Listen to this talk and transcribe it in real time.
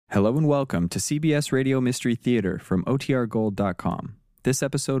Hello and welcome to CBS Radio Mystery Theater from OTRGold.com. This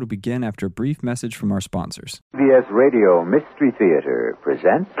episode will begin after a brief message from our sponsors. CBS Radio Mystery Theater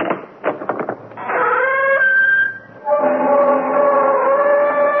presents...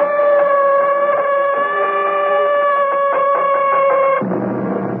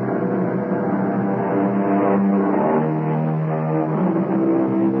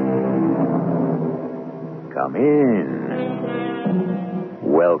 Come in.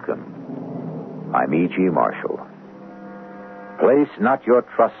 Welcome. I'm E.G. Marshall. Place not your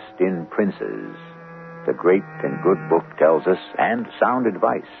trust in princes. The great and good book tells us, and sound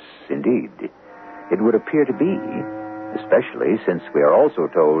advice, indeed, it would appear to be, especially since we are also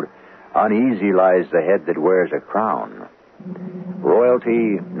told, uneasy lies the head that wears a crown.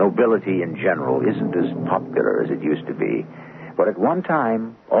 Royalty, nobility in general, isn't as popular as it used to be. But at one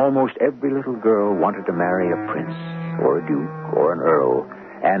time, almost every little girl wanted to marry a prince, or a duke, or an earl.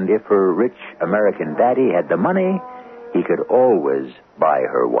 And if her rich American daddy had the money, he could always buy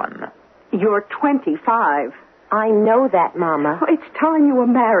her one. You're 25. I know that, Mama. Oh, it's time you were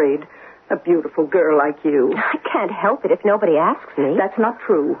married. A beautiful girl like you. I can't help it if nobody asks me. That's not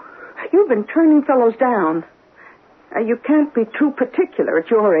true. You've been turning fellows down. You can't be too particular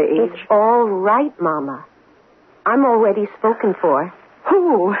at your age. It's all right, Mama. I'm already spoken for.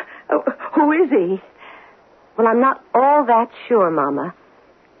 Who? Who is he? Well, I'm not all that sure, Mama.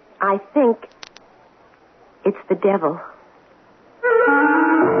 I think it's the devil.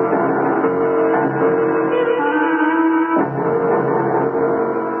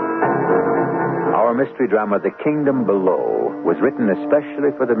 Our mystery drama, The Kingdom Below, was written especially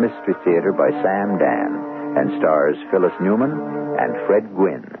for the Mystery Theater by Sam Dan and stars Phyllis Newman and Fred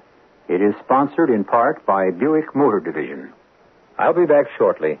Gwynne. It is sponsored in part by Buick Motor Division. I'll be back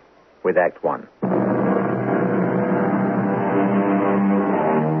shortly with Act One.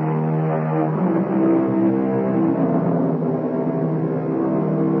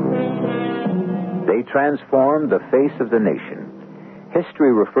 They transformed the face of the nation.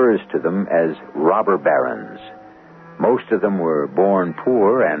 History refers to them as robber barons. Most of them were born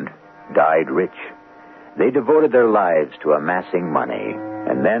poor and died rich. They devoted their lives to amassing money,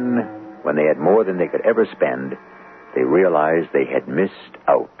 and then, when they had more than they could ever spend, they realized they had missed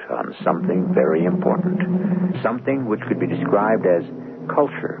out on something very important, something which could be described as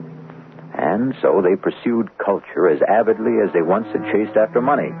culture. And so they pursued culture as avidly as they once had chased after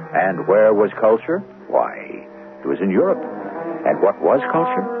money. And where was culture? Why, it was in Europe. And what was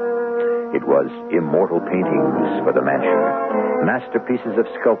culture? It was immortal paintings for the mansion, masterpieces of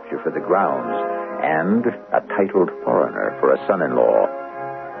sculpture for the grounds, and a titled foreigner for a son-in-law.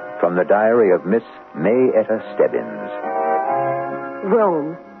 From the diary of Miss May Etta Stebbins.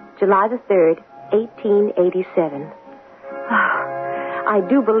 Rome, July the 3rd, 1887. I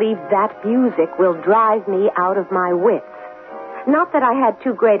do believe that music will drive me out of my wits. Not that I had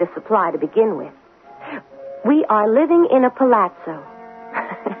too great a supply to begin with. We are living in a palazzo.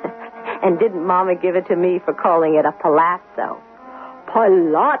 And didn't Mama give it to me for calling it a palazzo?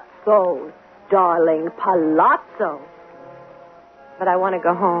 Palazzo, darling, palazzo. But I want to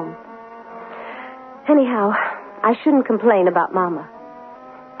go home. Anyhow, I shouldn't complain about Mama.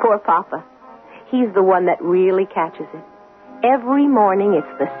 Poor Papa. He's the one that really catches it. Every morning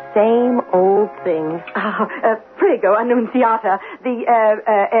it's the same old thing. Prego, Annunziata,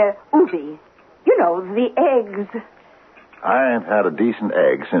 the, ubi. You know, the eggs. I ain't had a decent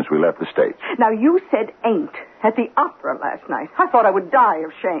egg since we left the States. Now, you said ain't at the opera last night. I thought I would die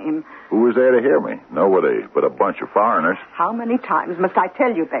of shame. Who was there to hear me? Nobody but a bunch of foreigners. How many times must I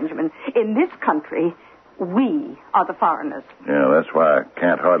tell you, Benjamin? In this country, we are the foreigners. Yeah, that's why I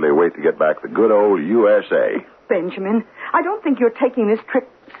can't hardly wait to get back to good old USA. Benjamin, I don't think you're taking this trip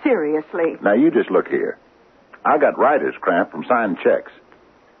seriously. Now, you just look here. I got writer's cramp from signing checks.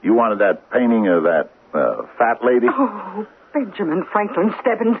 You wanted that painting of that fat lady? Oh, Benjamin Franklin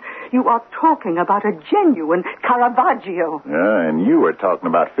Stebbins, you are talking about a genuine Caravaggio. Yeah, and you were talking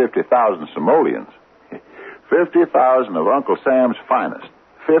about 50,000 simoleons. 50,000 of Uncle Sam's finest.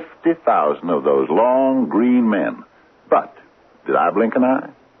 50,000 of those long green men. But, did I blink an eye?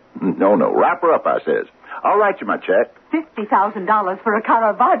 No. Wrap her up, I says. I'll write you my check. $50,000 for a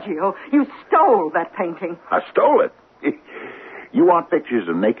Caravaggio. You stole that painting. I stole it. You want pictures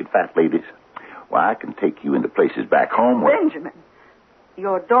of naked fat ladies? Well, I can take you into places back home where... Benjamin,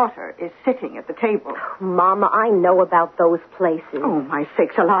 your daughter is sitting at the table. Mama, I know about those places. Oh, my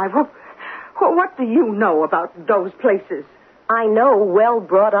sakes alive. What do you know about those places? I know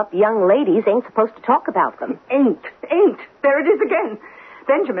well-brought-up young ladies ain't supposed to talk about them. Ain't. There it is again.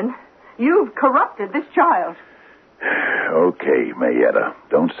 Benjamin, you've corrupted this child. Okay, Mayetta.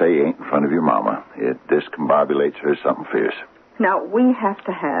 Don't say ain't in front of your mama. It discombobulates her something fierce. Now, we have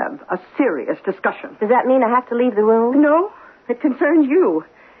to have a serious discussion. Does that mean I have to leave the room? No, it concerns you.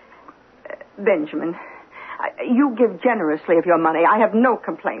 Benjamin, you give generously of your money. I have no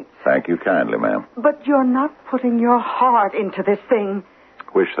complaints. Thank you kindly, ma'am. But you're not putting your heart into this thing.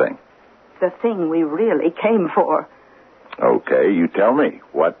 Which thing? The thing we really came for. Okay, you tell me.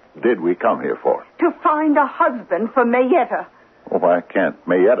 What did we come here for? To find a husband for Mayetta. Well, why can't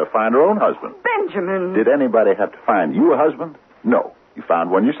Mayetta find her own husband? Benjamin. Did anybody have to find you a husband? No. You found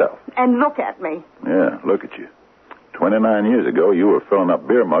one yourself. And look at me. Yeah, look at you. 29 years ago, you were filling up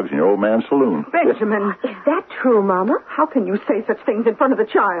beer mugs in your old man's saloon. Benjamin. Is that true, Mama? How can you say such things in front of the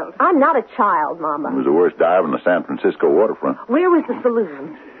child? I'm not a child, It Mama. was the worst dive on the San Francisco waterfront. Where was the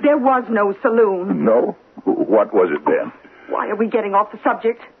saloon? There was no saloon. No? What was it then? Why are we getting off the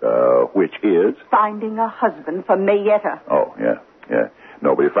subject? Which is? Finding a husband for Mayetta. Oh, yeah.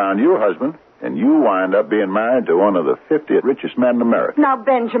 Nobody found your husband, and you wind up being married to one of the 50th richest men in America. Now,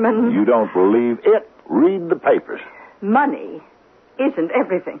 Benjamin. You don't believe it? Read the papers. Money isn't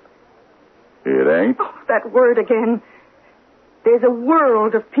everything. It ain't? Oh, that word again. There's a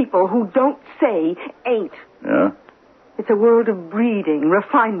world of people who don't say ain't. Yeah? It's a world of breeding,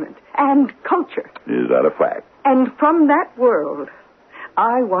 refinement, and culture. Is that a fact? And from that world,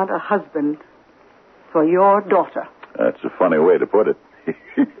 I want a husband for your daughter. That's a funny way to put it.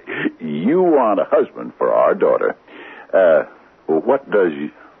 You want a husband for our daughter. Well, what does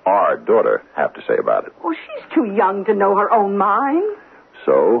our daughter have to say about it? Oh, she's too young to know her own mind.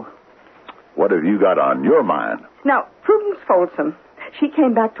 So, what have you got on your mind? Now, Prudence Folsom, she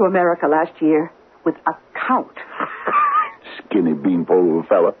came back to America last year with a count. Skinny beanpole of a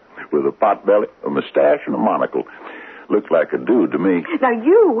fella with a pot belly, a mustache, and a monocle. Looks like a dude to me. Now,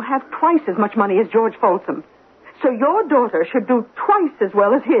 you have twice as much money as George Folsom. So your daughter should do twice as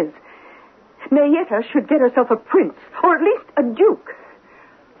well as his. Mayetta should get herself a prince, or at least a duke.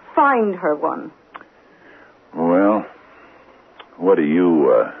 Find her one. Well, what do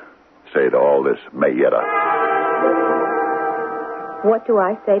you say to all this, Mayetta? What do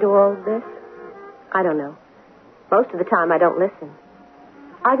I say to all of this? I don't know. Most of the time I don't listen.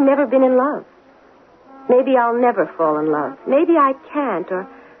 I've never been in love. Maybe I'll never fall in love. Maybe I can't,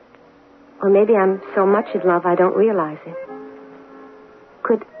 or maybe I'm so much in love I don't realize it.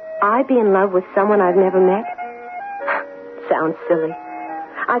 Could I be in love with someone I've never met? Sounds silly.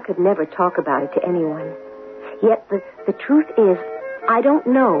 I could never talk about it to anyone. Yet the truth is, I don't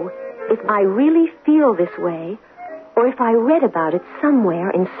know if I really feel this way or if I read about it somewhere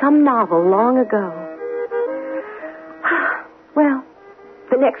in some novel long ago. Well,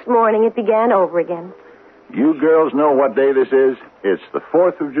 the next morning it began over again. You girls know what day this is? It's the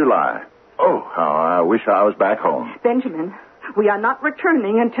 4th of July. Oh, how I wish I was back home. Benjamin, we are not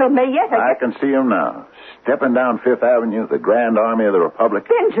returning until Mayetta I can see him now, stepping down Fifth Avenue, the Grand Army of the Republic.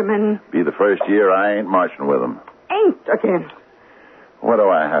 Benjamin. Be the first year I ain't marching with them. Ain't again. What do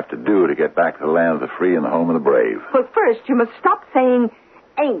I have to do to get back to the land of the free and the home of the brave? Well, first, you must stop saying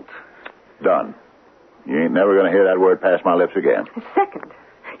ain't. Done. You ain't never going to hear that word pass my lips again. Second,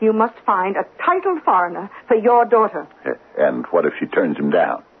 you must find a titled foreigner for your daughter. And what if she turns him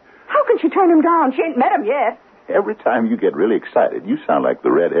down? How can she turn him down? She ain't met him yet. Every time you get really excited, you sound like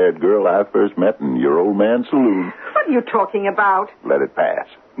the red-haired girl I first met in your old man's saloon. What are you talking about? Let it pass.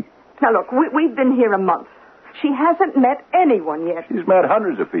 Now, look, we've been here a month. She hasn't met anyone yet. She's met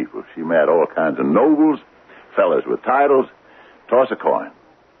hundreds of people. She met all kinds of nobles, fellas with titles. Toss a coin.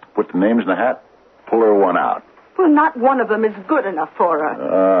 Put the names in the hat. Pull her one out. Well, not one of them is good enough for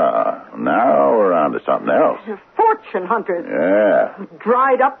her. Now we're on to something else. Fortune hunters. Yeah.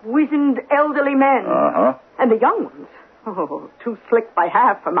 Dried up, wizened, elderly men. Uh-huh. And the young ones. Oh, too slick by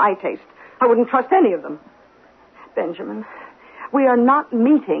half for my taste. I wouldn't trust any of them. Benjamin, we are not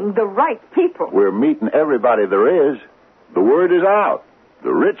meeting the right people. We're meeting everybody there is. The word is out.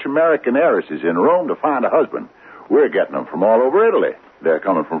 The rich American heiress is in Rome to find a husband. We're getting them from all over Italy. They're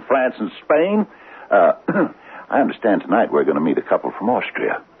coming from France and Spain. I understand tonight we're going to meet a couple from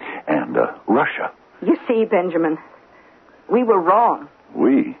Austria and Russia. You see, Benjamin, we were wrong.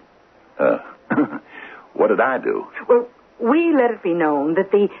 We? What did I do? Well, we let it be known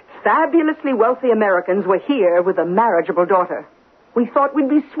that the fabulously wealthy Americans were here with a marriageable daughter. We thought we'd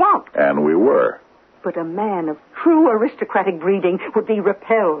be swamped. And we were. But a man of true aristocratic breeding would be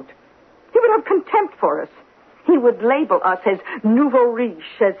repelled. He would have contempt for us. He would label us as nouveau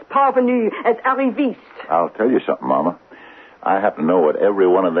riche, as parvenu, as arriviste. I'll tell you something, Mama. I happen to know what every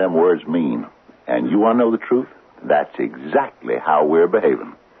one of them words mean. And you want to know the truth? That's exactly how we're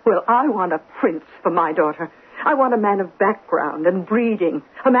behaving. Well, I want a prince for my daughter. I want a man of background and breeding.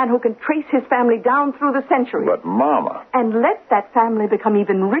 A man who can trace his family down through the centuries. But, Mama... And let that family become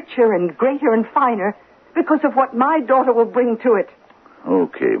even richer and greater and finer because of what my daughter will bring to it.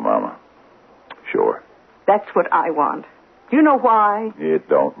 Okay, Mama. Sure. That's what I want. Do you know why? It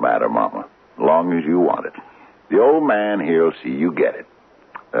don't matter, Mama. As long as you want it. The old man here'll see you get it.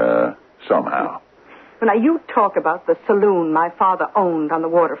 Somehow. Now, you talk about the saloon my father owned on the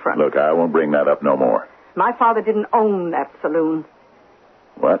waterfront. Look, I won't bring that up no more. My father didn't own that saloon.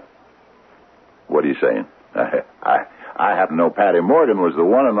 What? What are you saying? I happen to know Patty Morgan was the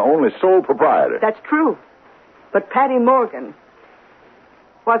one and the only sole proprietor. That's true. But Patty Morgan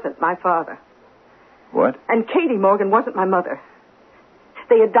wasn't my father. What? And Katie Morgan wasn't my mother.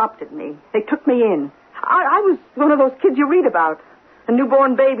 They adopted me. They took me in. I was one of those kids you read about. A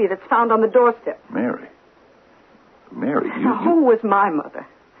newborn baby that's found on the doorstep. Mary, you... Now, who was my mother?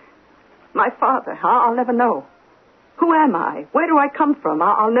 My father? I'll never know. Who am I? Where do I come from?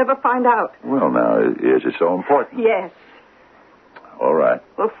 I'll never find out. Well, now, is it so important? Yes. All right.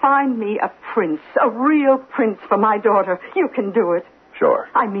 Well, find me a prince, a real prince for my daughter. You can do it. Sure.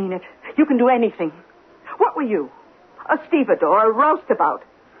 I mean it. You can do anything. What were you? A stevedore, a roustabout.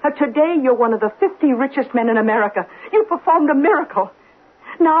 Today, you're one of the 50 richest men in America. You performed a miracle.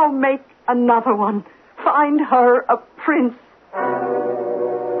 Now make another one. Find her a prince.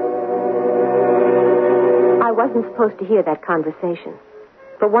 I wasn't supposed to hear that conversation.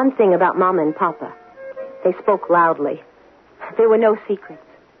 But one thing about Mama and Papa, they spoke loudly. There were no secrets.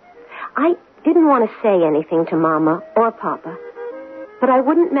 I didn't want to say anything to Mama or Papa, but I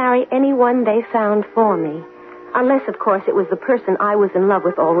wouldn't marry anyone they found for me. Unless, of course, it was the person I was in love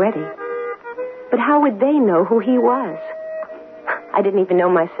with already. But how would they know who he was? I didn't even know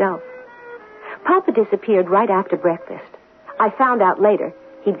myself. Papa disappeared right after breakfast. I found out later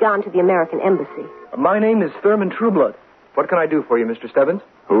he'd gone to the American Embassy. My name is Thurman Trueblood. What can I do for you, Mr. Stebbins?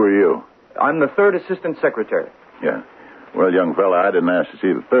 Who are you? I'm the third assistant secretary. Yeah. Well, young fella, I didn't ask to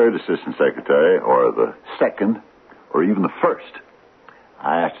see the third assistant secretary, or the second, or even the first.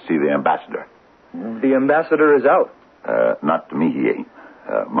 I asked to see the ambassador. The ambassador is out. Not to me, he ain't.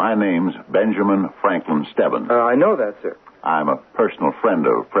 My name's Benjamin Franklin Stebbins. I know that, sir. I'm a personal friend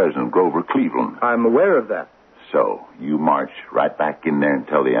of President Grover Cleveland. I'm aware of that. So, you march right back in there and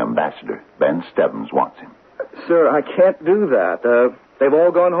tell the ambassador Ben Stebbins wants him. Sir, I can't do that. They've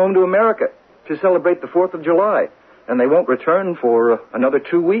all gone home to America to celebrate the 4th of July, and they won't return for another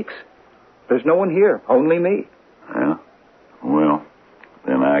 2 weeks. There's no one here, only me. Yeah? Well,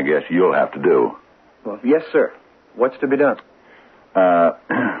 then I guess you'll have to do. Well, yes, sir. What's to be done?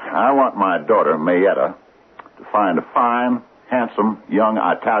 I want my daughter, Mayetta, to find a fine, handsome, young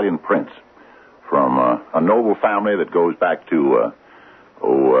Italian prince from a noble family that goes back to,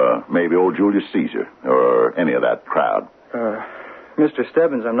 maybe old Julius Caesar or any of that crowd. Mr.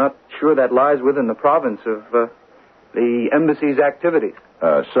 Stebbins, I'm not sure that lies within the province of the embassy's activities.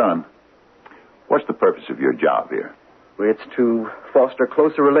 Son, what's the purpose of your job here? It's to foster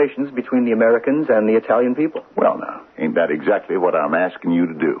closer relations between the Americans and the Italian people. Well, now, ain't that exactly what I'm asking you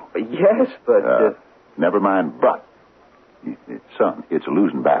to do? Yes, but... Never mind, but. Son, it's a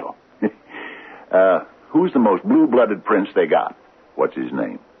losing battle. Who's the most blue-blooded prince they got? What's his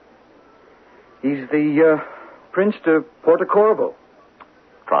name? He's the Prince de Porto Corvo.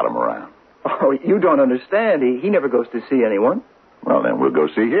 Trot him around. Oh, you don't understand. He never goes to see anyone. Well, then we'll go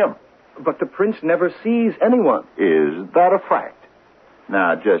see him. But the prince never sees anyone. Is that a fact?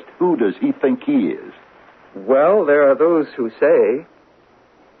 Now, just who does he think he is? Well, there are those who say...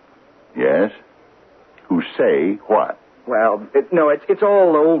 Yes? Who say what? Well, it's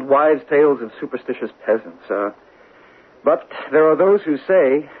all old wives' tales of superstitious peasants. But there are those who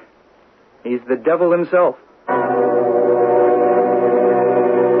say he's the devil himself.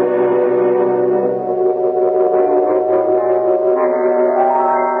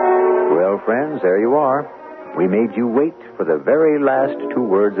 Well, friends, there you are. We made you wait for the very last 2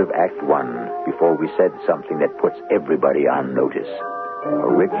 words of Act 1 before we said something that puts everybody on notice. A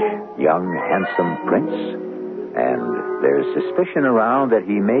rich, young, handsome prince, and there's suspicion around that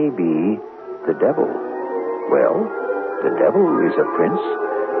he may be the devil. Well, the devil is a prince.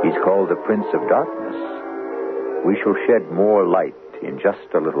 He's called the Prince of Darkness. We shall shed more light in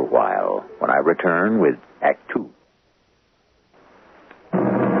just a little while when I return with Act 2.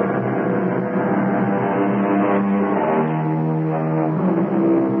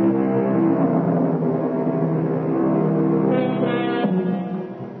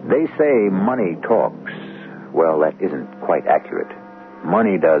 They say money talks. Well, that isn't quite accurate.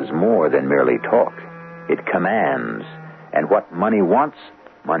 Money does more than merely talk. It commands. And what money wants,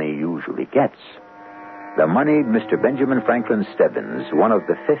 money usually gets. The moneyed Mr. Benjamin Franklin Stebbins, one of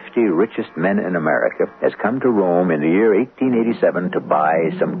the 50 richest men in America, has come to Rome in the year 1887 to buy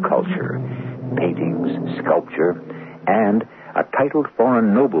some culture, paintings, sculpture, and a titled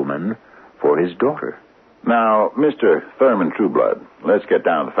foreign nobleman for his daughter. Now, Mr. Thurman Trueblood, let's get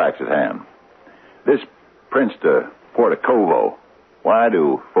down to the facts at hand. This Prince de Portocovo, why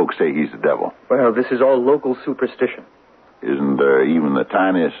do folks say he's the devil? Well, this is all local superstition. Isn't there even the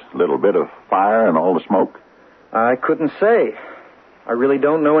tiniest little bit of fire in all the smoke? I couldn't say. I really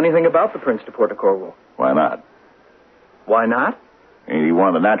don't know anything about the Prince de Portocovo. Why not? Why not? Ain't he one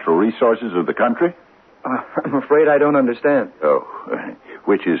of the natural resources of the country? I'm afraid I don't understand. Oh,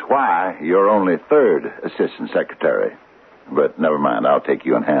 which is why you're only third assistant secretary. But never mind, I'll take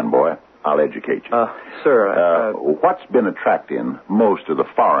you in hand, boy. I'll educate you. Sir, what's been attracting most of the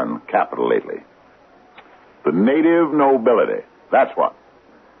foreign capital lately? The native nobility. That's what.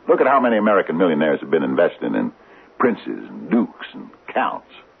 Look at how many American millionaires have been investing in princes and dukes and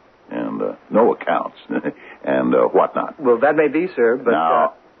counts and no accounts and whatnot. Well, that may be, sir, but...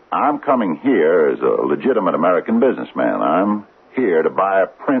 Now, I'm coming here as a legitimate American businessman. I'm here to buy a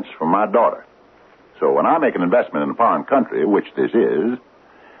prince for my daughter. So when I make an investment in a foreign country, which this is,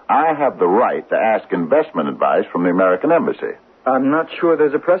 I have the right to ask investment advice from the American embassy. I'm not sure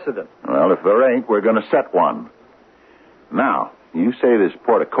there's a precedent. Well, if there ain't, we're going to set one. Now, you say this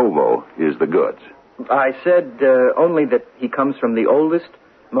Portocovo is the goods. I said only that he comes from the oldest,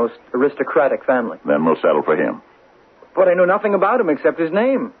 most aristocratic family. Then we'll settle for him. But I know nothing about him except his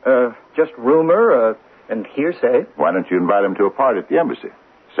name. Just rumor and hearsay. Why don't you invite him to a party at the embassy?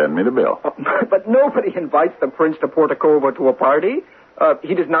 Send me the bill. But nobody invites the Prince de Portocovo to a party.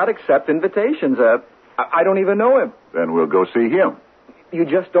 He does not accept invitations. I don't even know him. Then we'll go see him. You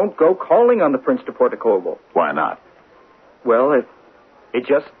just don't go calling on the Prince de Portocovo. Why not? Well, it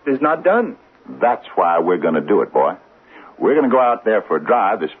just is not done. That's why we're going to do it, boy. We're going to go out there for a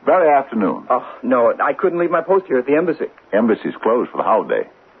drive this very afternoon. Oh, no, I couldn't leave my post here at the embassy. Embassy's closed for the holiday.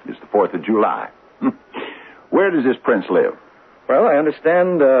 It's the 4th of July. Where does this prince live? Well, I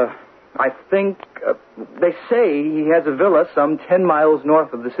understand, I think, they say he has a villa some 10 miles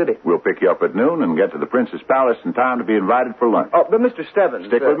north of the city. We'll pick you up at noon and get to the prince's palace in time to be invited for lunch. Oh, but Mr. Stebbins...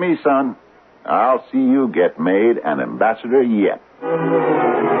 Stick with me, son. I'll see you get made an ambassador yet.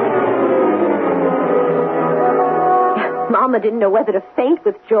 Mama didn't know whether to faint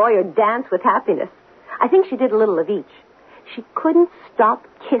with joy or dance with happiness. I think she did a little of each. She couldn't stop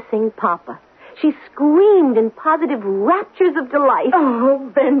kissing Papa. She screamed in positive raptures of delight.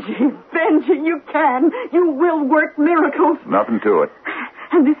 Oh, Benji, you can. You will work miracles. Nothing to it.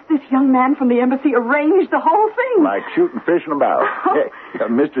 And this young man from the embassy arranged the whole thing. Like shooting fish in a barrel. Hey,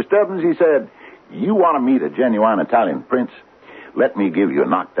 Mr. Stebbins, he said, you want to meet a genuine Italian prince? Let me give you a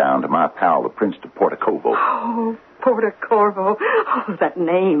knockdown to my pal, the Prince de Portocovo. Oh, Portocorvo. Oh, that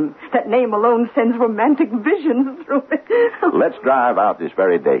name. That name alone sends romantic visions through it. Let's drive out this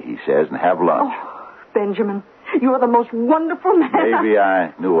very day, he says, and have lunch. Oh, Benjamin, you're the most wonderful man. Maybe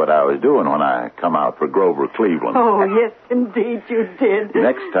I knew what I was doing when I come out for Grover Cleveland. Oh, yes, indeed you did.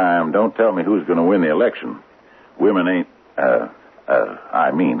 Next time, don't tell me who's going to win the election. Women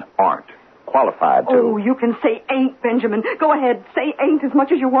aren't qualified to. Oh, you can say ain't, Benjamin. Go ahead, say ain't as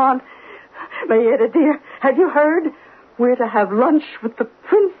much as you want. Mayetta, dear, have you heard? We're to have lunch with the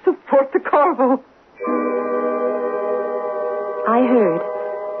Prince of Portocorvo. I heard.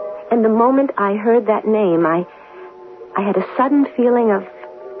 And the moment I heard that name, I had a sudden feeling of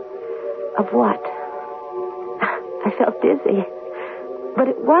what? I felt dizzy. But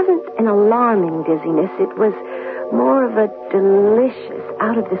it wasn't an alarming dizziness. It was more of a delicious,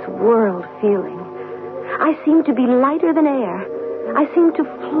 out-of-this-world feeling. I seemed to be lighter than air. I seemed to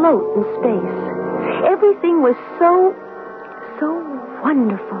float in space. Everything was so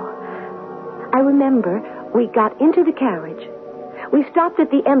wonderful. I remember we got into the carriage. We stopped at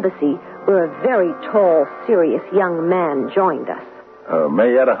the embassy where a very tall, serious young man joined us.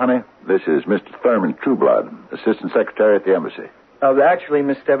 Mayetta, honey, this is Mr. Thurman Trueblood, Assistant Secretary at the embassy. Actually,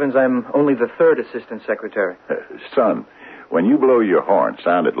 Miss Stebbins, I'm only the third Assistant Secretary. Son, when you blow your horn,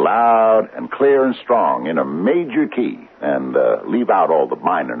 sound it loud and clear and strong in a major key and leave out all the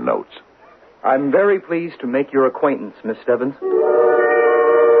minor notes. I'm very pleased to make your acquaintance, Miss Stebbins. But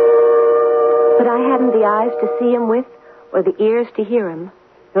I hadn't the eyes to see him with, or the ears to hear him,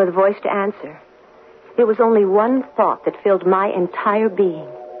 nor the voice to answer. There was only one thought that filled my entire being.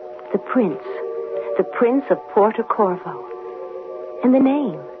 The Prince of Portocorvo. And the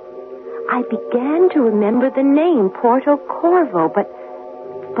name. I began to remember the name, Portocorvo, but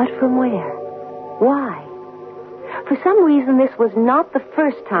from where? Why? For some reason, this was not the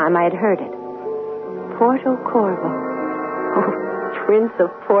first time I had heard it. Porto Corvo. Oh, Prince of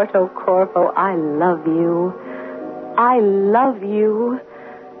Porto Corvo, I love you. I love you.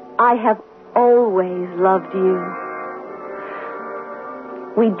 I have always loved you.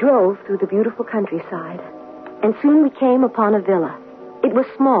 We drove through the beautiful countryside, and soon we came upon a villa. It was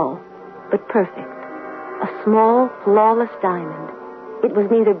small, but perfect. A small, flawless diamond. It was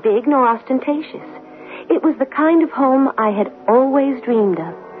neither big nor ostentatious. It was the kind of home I had always dreamed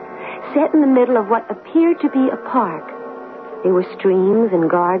of, set in the middle of what appeared to be a park. There were streams and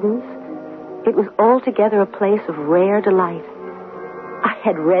gardens. It was altogether a place of rare delight. I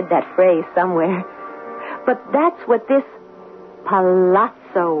had read that phrase somewhere, but that's what this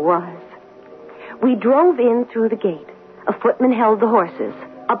palazzo was. We drove in through the gate. A footman held the horses.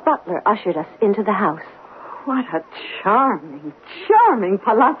 A butler ushered us into the house. What a charming, charming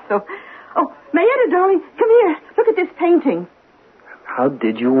palazzo. Oh, Mayetta, darling, come here. Look at this painting. How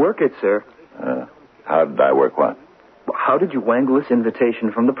did you work it, sir? How did I work what? How did you wangle this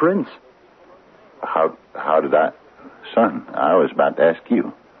invitation from the prince? How did I... Son, I was about to ask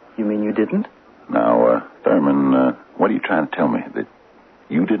you. You mean you didn't? Now, Thurman, what are you trying to tell me? That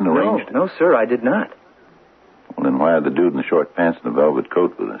you didn't arrange it? No, sir, I did not. Well, then why did the dude in the short pants and the velvet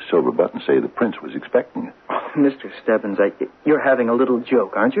coat with a silver button say the prince was expecting it? Oh, Mr. Stebbins, you're having a little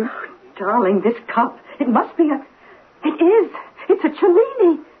joke, aren't you? Darling, this cup, it must be a... It is. It's a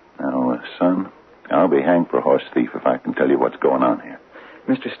Cellini. Now, son, I'll be hanged for a horse thief if I can tell you what's going on here.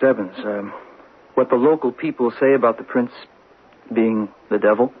 Mr. Stebbins, what the local people say about the prince being the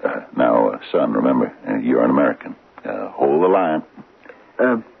devil? Now, son, remember, you're an American. Hold the line.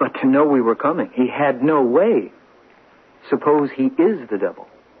 But to know we were coming, he had no way. Suppose he is the devil.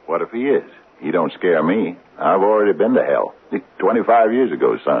 What if he is? He don't scare me. I've already been to hell. 25 years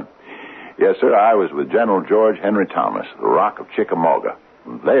ago, son. Yes, sir, I was with General George Henry Thomas, the Rock of Chickamauga.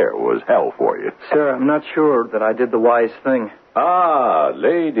 There was hell for you. Sir, I'm not sure that I did the wise thing. Ah,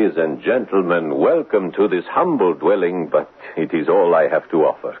 ladies and gentlemen, welcome to this humble dwelling, but it is all I have to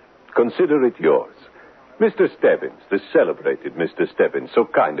offer. Consider it yours. Mr. Stebbins, the celebrated Mr. Stebbins, so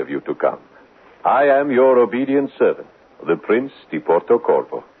kind of you to come. I am your obedient servant, the Prince di Porto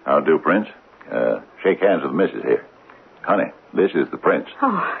Corvo. How do, Prince? Shake hands with the missus here. Honey, this is the Prince.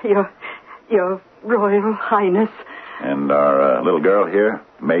 Oh, your Royal Highness. And our little girl here,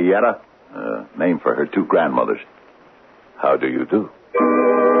 Mayetta, named for her two grandmothers. How do you do?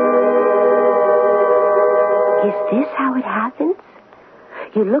 Is this how it happens?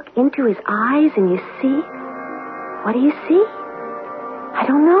 You look into his eyes and you see... What do you see? I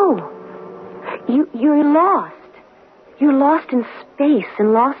don't know. You're lost. You're lost in space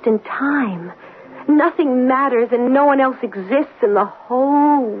and lost in time. Nothing matters and no one else exists in the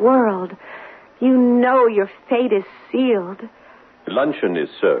whole world. You know your fate is sealed. Luncheon is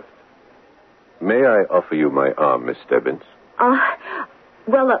served. May I offer you my arm, Miss Stebbins?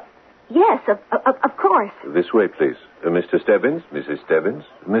 Yes, of course. This way, please. Mr. Stebbins, Mrs. Stebbins,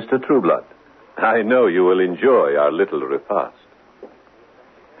 Mr. Trueblood. I know you will enjoy our little repast.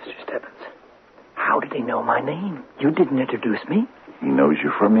 Mr. Stebbins, how did he know my name? You didn't introduce me. He knows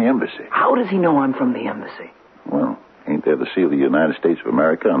you're from the embassy. How does he know I'm from the embassy? Well, ain't there the seal of the United States of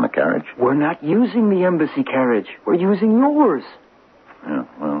America on the carriage? We're not using the embassy carriage. We're using yours. Yeah,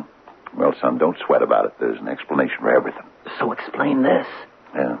 well, son, don't sweat about it. There's an explanation for everything. So explain this.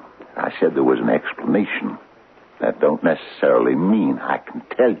 Yeah, I said there was an explanation. That don't necessarily mean I can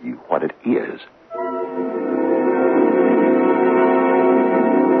tell you what it is.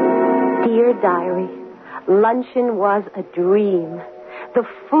 Dear Diary, luncheon was a dream. The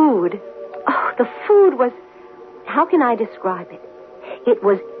food was... How can I describe it? It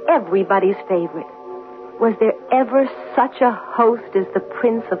was everybody's favorite. Was there ever such a host as the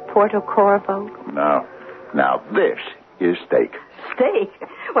Prince of Porto Corvo? Now this is steak. Steak?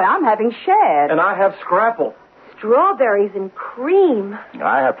 Well, I'm having shad. And I have scrapple. Strawberries and cream.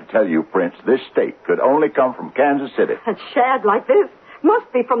 I have to tell you, Prince, this steak could only come from Kansas City. And shad like this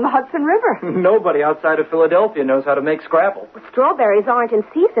must be from the Hudson River. Nobody outside of Philadelphia knows how to make scrapple. Strawberries aren't in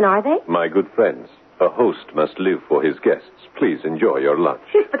season, are they? My good friends, a host must live for his guests. Please enjoy your lunch.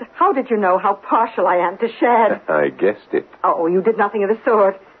 Yes, but how did you know how partial I am to shad? I guessed it. Oh, you did nothing of the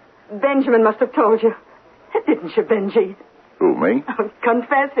sort. Benjamin must have told you. Didn't you, Benji? Who, me?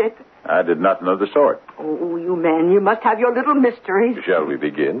 Confess it. I did nothing of the sort. Oh, you men, you must have your little mysteries. Shall we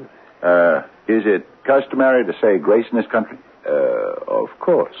begin? Is it customary to say grace in this country? Of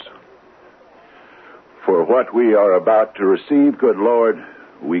course. For what we are about to receive, good Lord,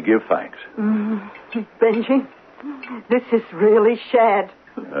 we give thanks. Benji, this is really shad.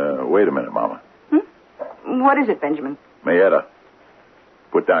 Wait a minute, Mama. What is it, Benjamin? Mayetta,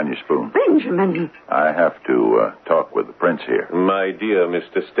 Put down your spoon. Benjamin! I have to talk with the prince here. My dear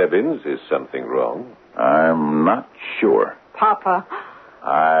Mr. Stebbins, is something wrong? I'm not sure. Papa.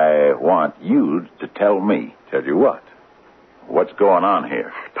 I want you to tell me. Tell you what? What's going on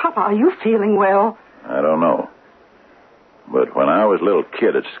here? Papa, are you feeling well? I don't know. But when I was a little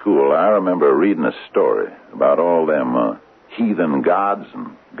kid at school, I remember reading a story about all them heathen gods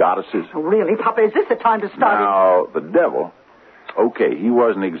and goddesses. Oh, really, Papa, is this the time to start Now, the devil, okay, he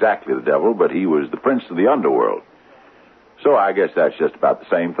wasn't exactly the devil, but he was the prince of the underworld. So I guess that's just about the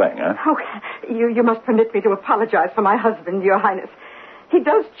same thing, huh? Oh, you must permit me to apologize for my husband, Your Highness. He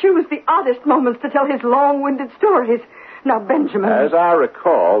does choose the oddest moments to tell his long-winded stories. Now, Benjamin... As I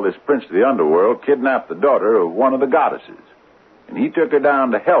recall, this prince of the underworld kidnapped the daughter of one of the goddesses, and he took her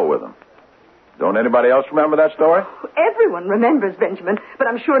down to hell with him. Don't anybody else remember that story? Everyone remembers, Benjamin, but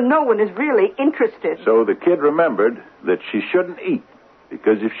I'm sure no one is really interested. So the kid remembered that she shouldn't eat,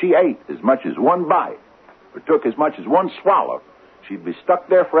 because if she ate as much as one bite, or took as much as one swallow, she'd be stuck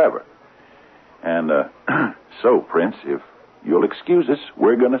there forever. And, so, Prince, if you'll excuse us,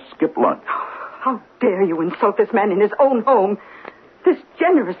 we're going to skip lunch. How dare you insult this man in his own home? This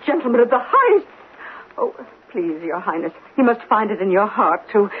generous gentleman of the highest... Oh, please, Your Highness, you must find it in your heart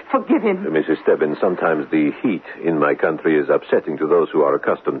to forgive him. Mrs. Stebbins, sometimes the heat in my country is upsetting to those who are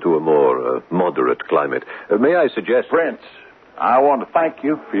accustomed to a more moderate climate. May I suggest... Prince, I want to thank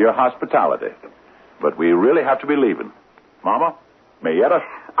you for your hospitality, but we really have to be leaving. Mama, Mayetta?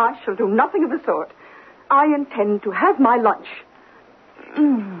 I shall do nothing of the sort. I intend to have my lunch.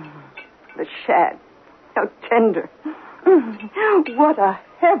 The shad. How tender. What a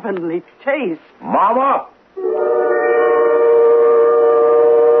heavenly taste. Mama!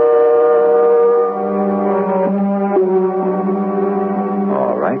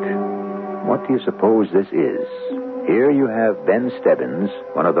 All right. What do you suppose this is? Here you have Ben Stebbins,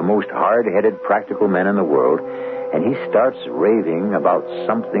 one of the most hard-headed practical men in the world, and he starts raving about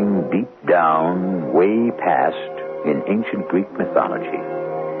something deep down, way past, in ancient Greek mythology.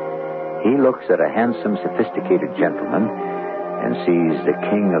 He looks at a handsome, sophisticated gentleman and sees the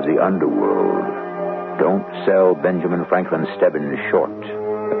king of the underworld. Don't sell Benjamin Franklin Stebbins short.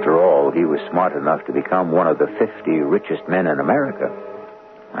 After all, he was smart enough to become one of the 50 richest men in America.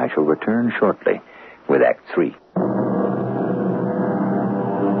 I shall return shortly with Act 3.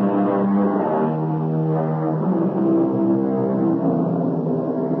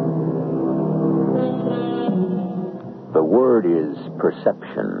 The word is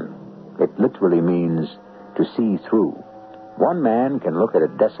perception. It literally means to see through. One man can look at a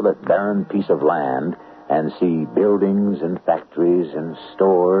desolate, barren piece of land and see buildings and factories and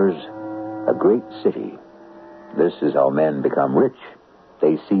stores, a great city. This is how men become rich.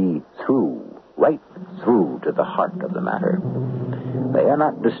 They see through, right through to the heart of the matter. They are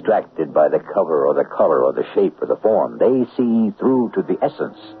not distracted by the cover or the color or the shape or the form. They see through to the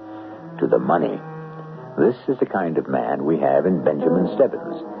essence, to the money. This is the kind of man we have in Benjamin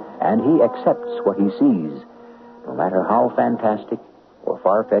Stebbins, and he accepts what he sees, no matter how fantastic or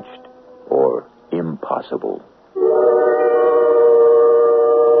far-fetched or impossible.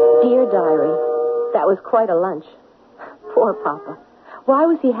 Dear Diary, that was quite a lunch. Poor Papa. Why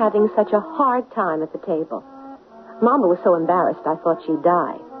was he having such a hard time at the table? Mama was so embarrassed I thought she'd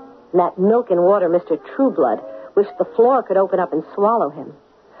die. And that milk and water Mr. Trueblood wished the floor could open up and swallow him.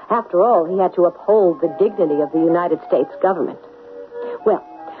 After all, he had to uphold the dignity of the United States government. Well,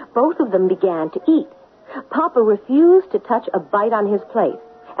 both of them began to eat. Papa refused to touch a bite on his plate,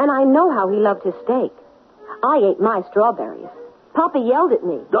 and I know how he loved his steak. I ate my strawberries. Papa yelled at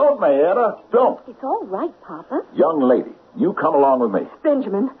me. Don't, Mayetta, don't. It's all right, Papa. Young lady, you come along with me.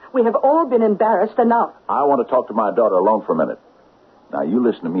 Benjamin, we have all been embarrassed enough. I want to talk to my daughter alone for a minute. Now, you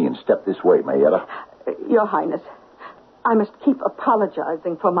listen to me and step this way, Mayetta. Your Highness, I must keep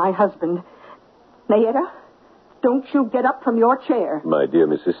apologizing for my husband. Mayetta, don't you get up from your chair. My dear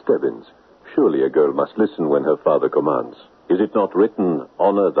Mrs. Stebbins, surely a girl must listen when her father commands. Is it not written,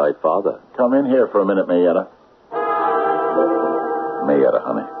 honor thy father? Come in here for a minute, Mayetta. Mayetta,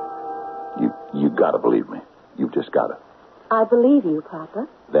 honey, you gotta believe me. You've just gotta. I believe you, Papa.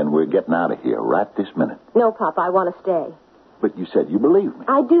 Then we're getting out of here right this minute. No, Papa, I want to stay. But you said you believe me.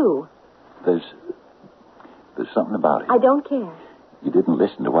 I do. There's something about it. I don't care. You didn't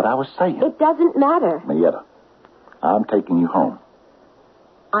listen to what I was saying. It doesn't matter. Mayetta, I'm taking you home.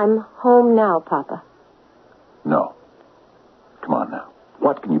 I'm home now, Papa. No. Come on now.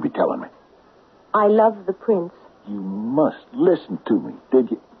 What can you be telling me? I love the prince. You must listen to me, did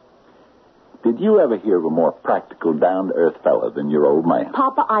you? Did you ever hear of a more practical, down-to-earth fella than your old man?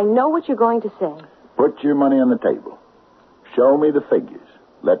 Papa, I know what you're going to say. Put your money on the table. Show me the figures.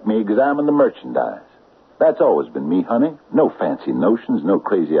 Let me examine the merchandise. That's always been me, honey. No fancy notions, no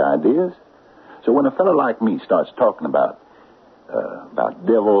crazy ideas. So when a fellow like me starts talking about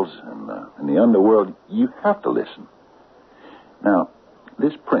devils and the underworld, you have to listen. Now,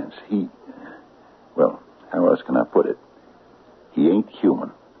 this prince, well, how else can I put it? He ain't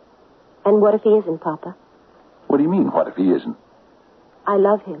human. And what if he isn't, Papa? What do you mean, what if he isn't? I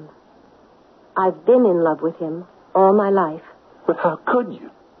love him. I've been in love with him all my life. But how could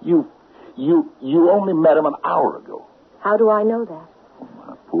you? You only met him an hour ago. How do I know that? Oh,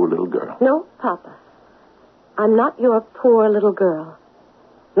 my poor little girl. No, Papa. I'm not your poor little girl.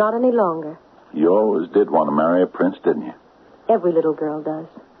 Not any longer. You always did want to marry a prince, didn't you? Every little girl does.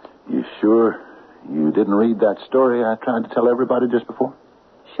 You sure you didn't read that story I tried to tell everybody just before?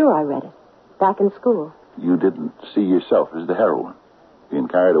 Sure, I read it. Back in school. You didn't see yourself as the heroine, being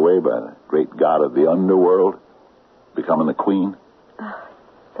carried away by the great god of the underworld, becoming the queen?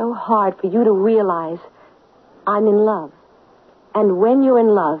 So hard for you to realize I'm in love. And when you're in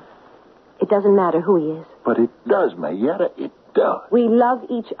love, it doesn't matter who he is. But it does, Mayetta. It does. We love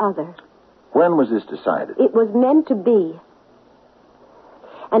each other. When was this decided? It was meant to be.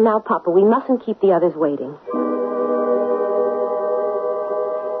 And now, Papa, we mustn't keep the others waiting.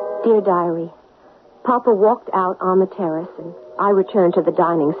 Dear Diary, Papa walked out on the terrace, and I returned to the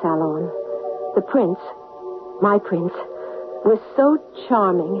dining salon. The prince, my prince, was so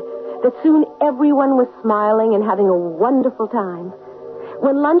charming that soon everyone was smiling and having a wonderful time.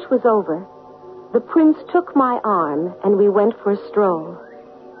 When lunch was over, the prince took my arm and we went for a stroll.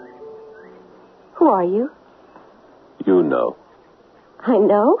 Who are you? You know. I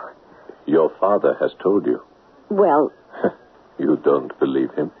know. Your father has told you. Well... You don't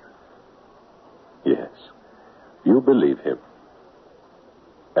believe him? Yes. You believe him.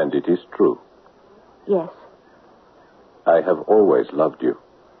 And it is true. Yes. I have always loved you.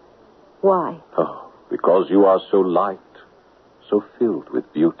 Why? Oh, because you are so light, so filled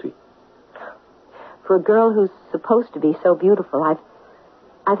with beauty. For a girl who's supposed to be so beautiful,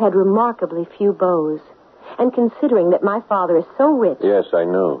 I've had remarkably few beaux. And considering that my father is so rich... Yes, I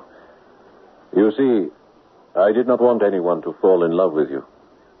know. You see, I did not want anyone to fall in love with you.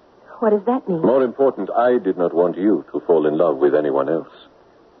 What does that mean? More important, I did not want you to fall in love with anyone else.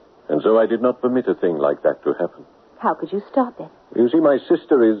 And so I did not permit a thing like that to happen. How could you stop it? You see, my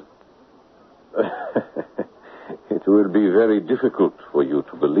sister is... It will be very difficult for you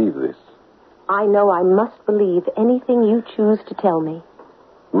to believe this. I know I must believe anything you choose to tell me.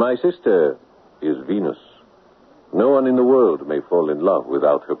 My sister is Venus. No one in the world may fall in love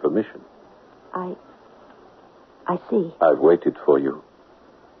without her permission. I see. I've waited for you,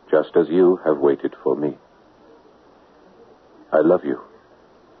 just as you have waited for me. I love you.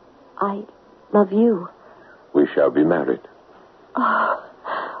 I love you. We shall be married.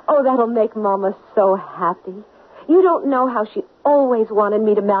 Oh, that'll make Mama so happy. You don't know how she always wanted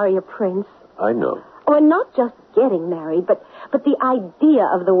me to marry a prince. I know. Oh, and not just getting married, but the idea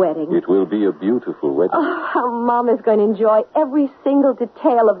of the wedding. It will be a beautiful wedding. Oh, how Mama's going to enjoy every single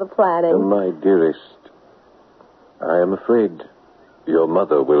detail of the planning. My dearest, I am afraid your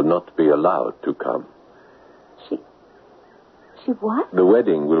mother will not be allowed to come. She what? The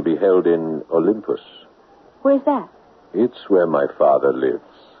wedding will be held in Olympus. Where's that? It's where my father lives.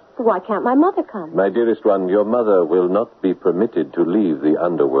 Why can't my mother come? My dearest one, your mother will not be permitted to leave the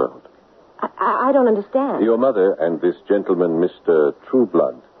underworld. I don't understand. Your mother and this gentleman, Mr.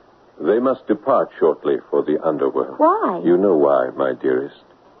 Trueblood, they must depart shortly for the underworld. Why? You know why, my dearest.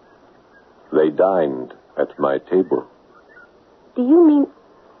 They dined at my table. Do you mean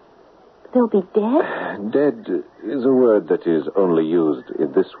they'll be dead? Dead is a word that is only used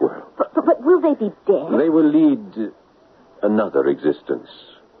in this world. But will they be dead? They will lead another existence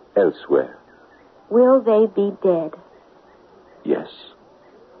elsewhere. Will they be dead? Yes.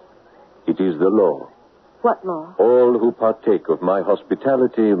 It is the law. What law? All who partake of my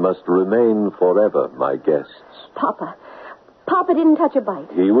hospitality must remain forever my guests. Papa didn't touch a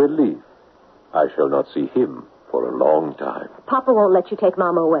bite. He will leave. I shall not see him for a long time. Papa won't let you take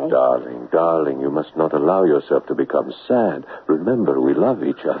Mama away. Darling, you must not allow yourself to become sad. Remember, we love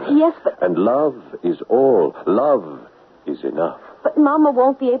each other. Yes, but... And love is all. Love is enough. But Mama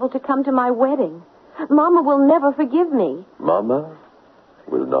won't be able to come to my wedding. Mama will never forgive me. Mama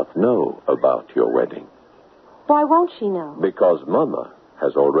will not know about your wedding. Why won't she know? Because Mama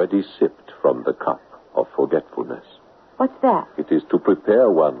has already sipped from the cup of forgetfulness. What's that? It is to prepare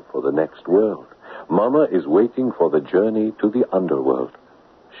one for the next world. Mama is waiting for the journey to the underworld.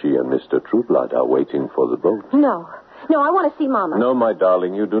 She and Mr. Trueblood are waiting for the boat. No, I want to see Mama. No, my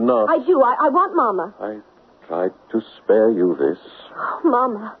darling, you do not. I do. I want Mama. I tried to spare you this. Oh,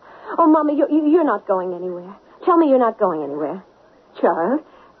 Mama. Oh, Mama, you're not going anywhere. Tell me you're not going anywhere. Child,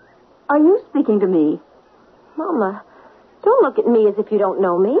 are you speaking to me? Mama, don't look at me as if you don't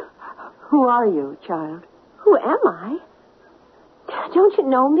know me. Who are you, child? Who am I? Don't you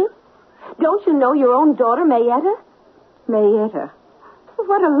know me? Don't you know your own daughter, Mayetta? Mayetta.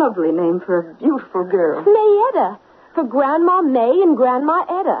 What a lovely name for a beautiful girl. Mayetta, for Grandma May and Grandma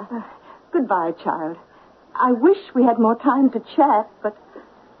Etta. Goodbye, child. I wish we had more time to chat, but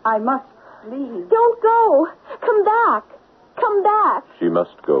I must leave. Don't go. Come back. Come back. She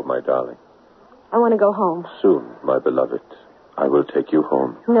must go, my darling. I want to go home. Soon, my beloved. I will take you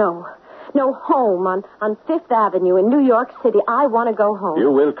home. No, home on Fifth Avenue in New York City. I want to go home.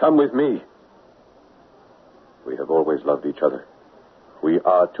 You will come with me. We have always loved each other. We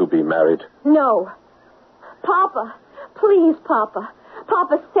are to be married. No. Papa. Please, Papa.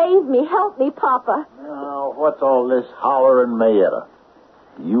 Papa, save me. Help me, Papa. Now, what's all this hollering, Mayetta?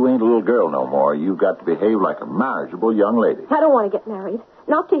 You ain't a little girl no more. You've got to behave like a marriageable young lady. I don't want to get married.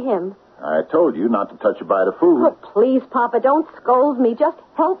 Not to him. I told you not to touch a bite of food. Oh, please, Papa, don't scold me. Just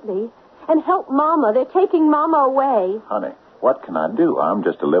help me. And help Mama. They're taking Mama away. Honey, what can I do? I'm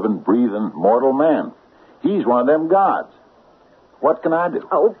just a living, breathing, mortal man. He's one of them gods. What can I do?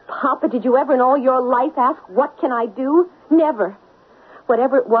 Oh, Papa, did you ever in all your life ask, what can I do? Never.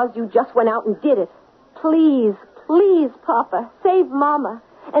 Whatever it was, you just went out and did it. Please, please, Papa, save Mama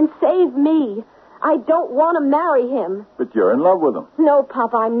and save me. I don't want to marry him. But you're in love with him. No,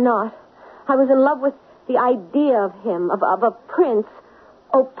 Papa, I'm not. I was in love with the idea of him, of a prince.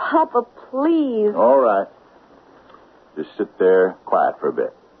 Oh, Papa, please. All right. Just sit there quiet for a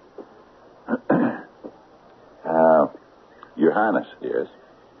bit. Your Highness. Yes?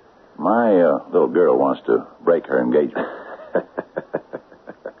 My little girl wants to break her engagement.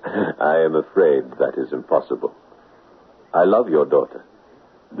 I am afraid that is impossible. I love your daughter.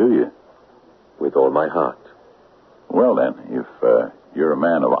 Do you? With all my heart. Well, then, if you're a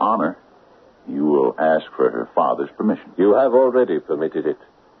man of honor, you will ask for her father's permission. You have already permitted it.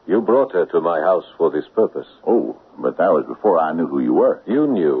 You brought her to my house for this purpose. Oh, but that was before I knew who you were. You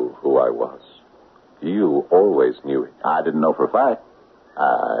knew who I was. You always knew it. I didn't know for a fact.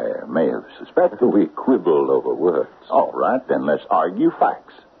 I may have suspected. We quibbled over words. All right, then let's argue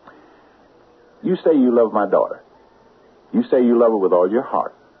facts. You say you love my daughter. You say you love her with all your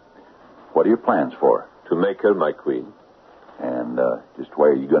heart. What are your plans for her? To make her my queen. And just where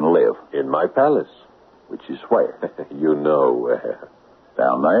are you going to live? In my palace. Which is where? You know where.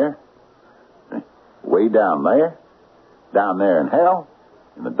 Down there? Way down there? Down there in hell?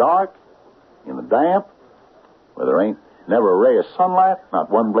 In the dark? In the damp? Where there ain't never a ray of sunlight? Not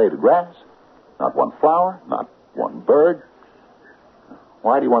one blade of grass? Not one flower? Not one bird?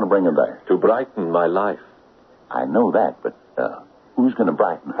 Why do you want to bring her there? To brighten my life. I know that, but who's going to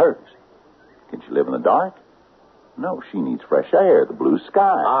brighten hers? Can she live in the dark? No, she needs fresh air, the blue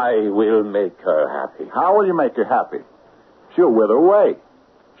sky. I will make her happy. How will you make her happy? She'll wither away.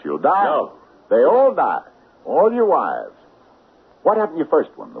 She'll die. No. They all die. All your wives. What happened to your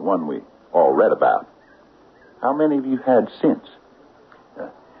first one, the one we all read about? How many have you had since?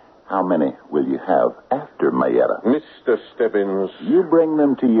 How many will you have after Mayetta? Mr. Stebbins. You bring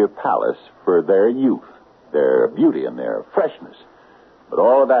them to your palace for their youth, their beauty, and their freshness. But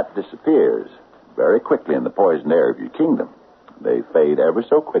all of that disappears very quickly in the poisoned air of your kingdom. They fade ever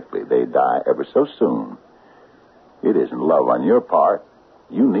so quickly. They die ever so soon. It isn't love on your part.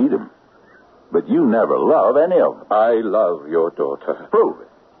 You need them. But you never love any of them. I love your daughter. Prove it.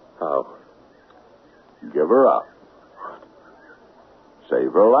 How? Give her up.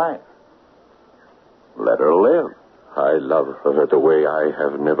 Save her life. Let her live. I love her the way I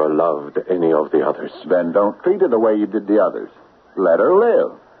have never loved any of the others. Then don't treat her the way you did the others. Let her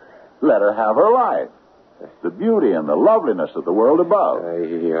live. Let her have her life. The beauty and the loveliness of the world above.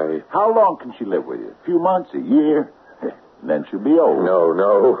 How long can she live with you? A few months, a year? Then she'll be old.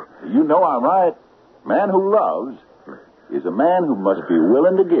 No. You know I'm right. Man who loves is a man who must be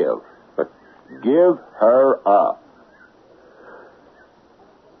willing to give. But give her up.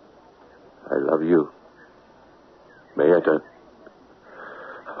 I love you. Mayetta.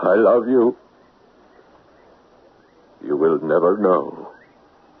 I love you. You will never know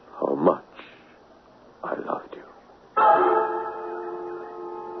how much I loved you.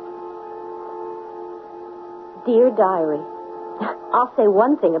 Dear Diary, I'll say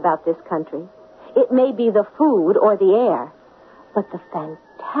one thing about this country. It may be the food or the air, but the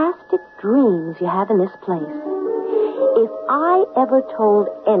fantastic dreams you have in this place. If I ever told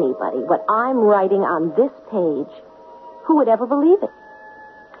anybody what I'm writing on this page, who would ever believe it?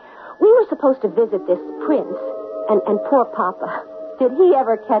 We were supposed to visit this prince, and poor Papa. Did he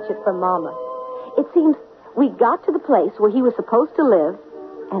ever catch it from Mama? It seems we got to the place where he was supposed to live,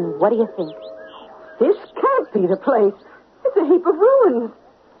 and what do you think? This can't be the place. It's a heap of ruins.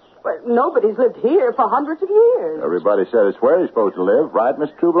 Well, nobody's lived here for hundreds of years. Everybody said it's where he's supposed to live, right,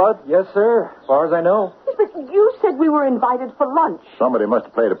 Mr. Trueblood? Yes, sir, as far as I know. Yes, but you said we were invited for lunch. Somebody must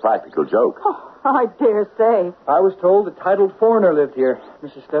have played a practical joke. Oh, I dare say. I was told a titled foreigner lived here,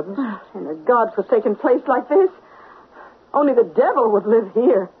 Mrs. Stebbins. In a godforsaken place like this, only the devil would live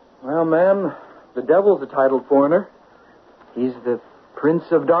here. Well, ma'am, the devil's a titled foreigner. He's the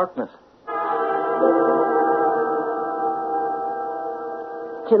Prince of Darkness.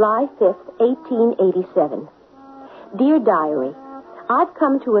 July 5th, 1887. Dear Diary, I've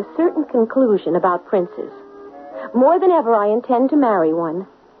come to a certain conclusion about princes. More than ever, I intend to marry one.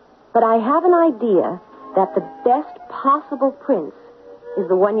 But I have an idea that the best possible prince is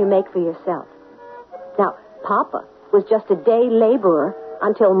the one you make for yourself. Now, Papa was just a day laborer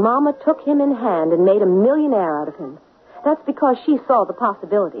until Mama took him in hand and made a millionaire out of him. That's because she saw the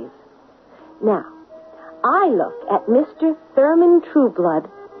possibilities. Now, I look at Mr. Thurman Trueblood,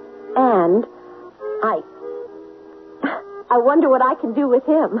 and I wonder what I can do with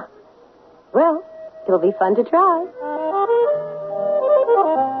him. Well, it'll be fun to try.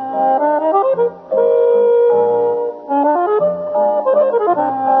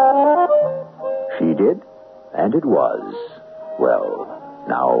 She did, and it was. Well,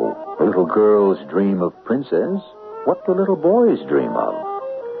 now, little girls dream of princes. What do little boys dream of?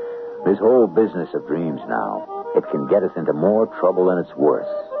 This whole business of dreams now, it can get us into more trouble than it's worth.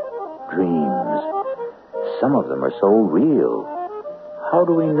 Dreams. Some of them are so real. How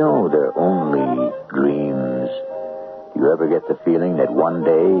do we know they're only dreams? You ever get the feeling that one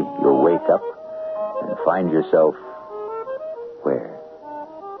day you'll wake up and find yourself where?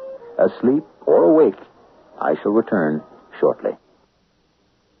 Asleep or awake? I shall return shortly.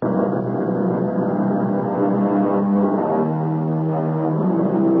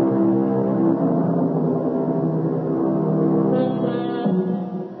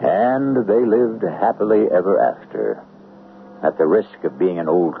 And they lived happily ever after. At the risk of being an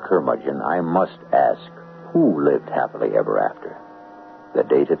old curmudgeon, I must ask, who lived happily ever after? The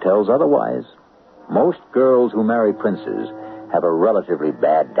data tells otherwise. Most girls who marry princes have a relatively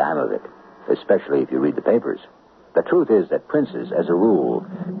bad time of it, especially if you read the papers. The truth is that princes, as a rule,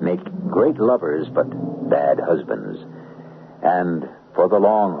 make great lovers but bad husbands. And for the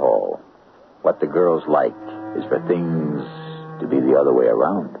long haul, what the girls like is for things to be the other way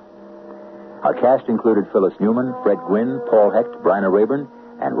around. Our cast included Phyllis Newman, Fred Gwynne, Paul Hecht, Bryna Rayburn,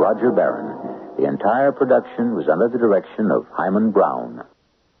 and Roger Barron. The entire production was under the direction of Hyman Brown.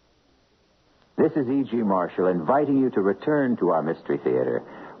 This is E.G. Marshall inviting you to return to our Mystery Theater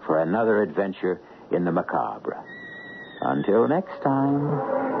for another adventure in the macabre. Until next time,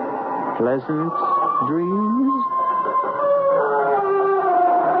 pleasant dreams.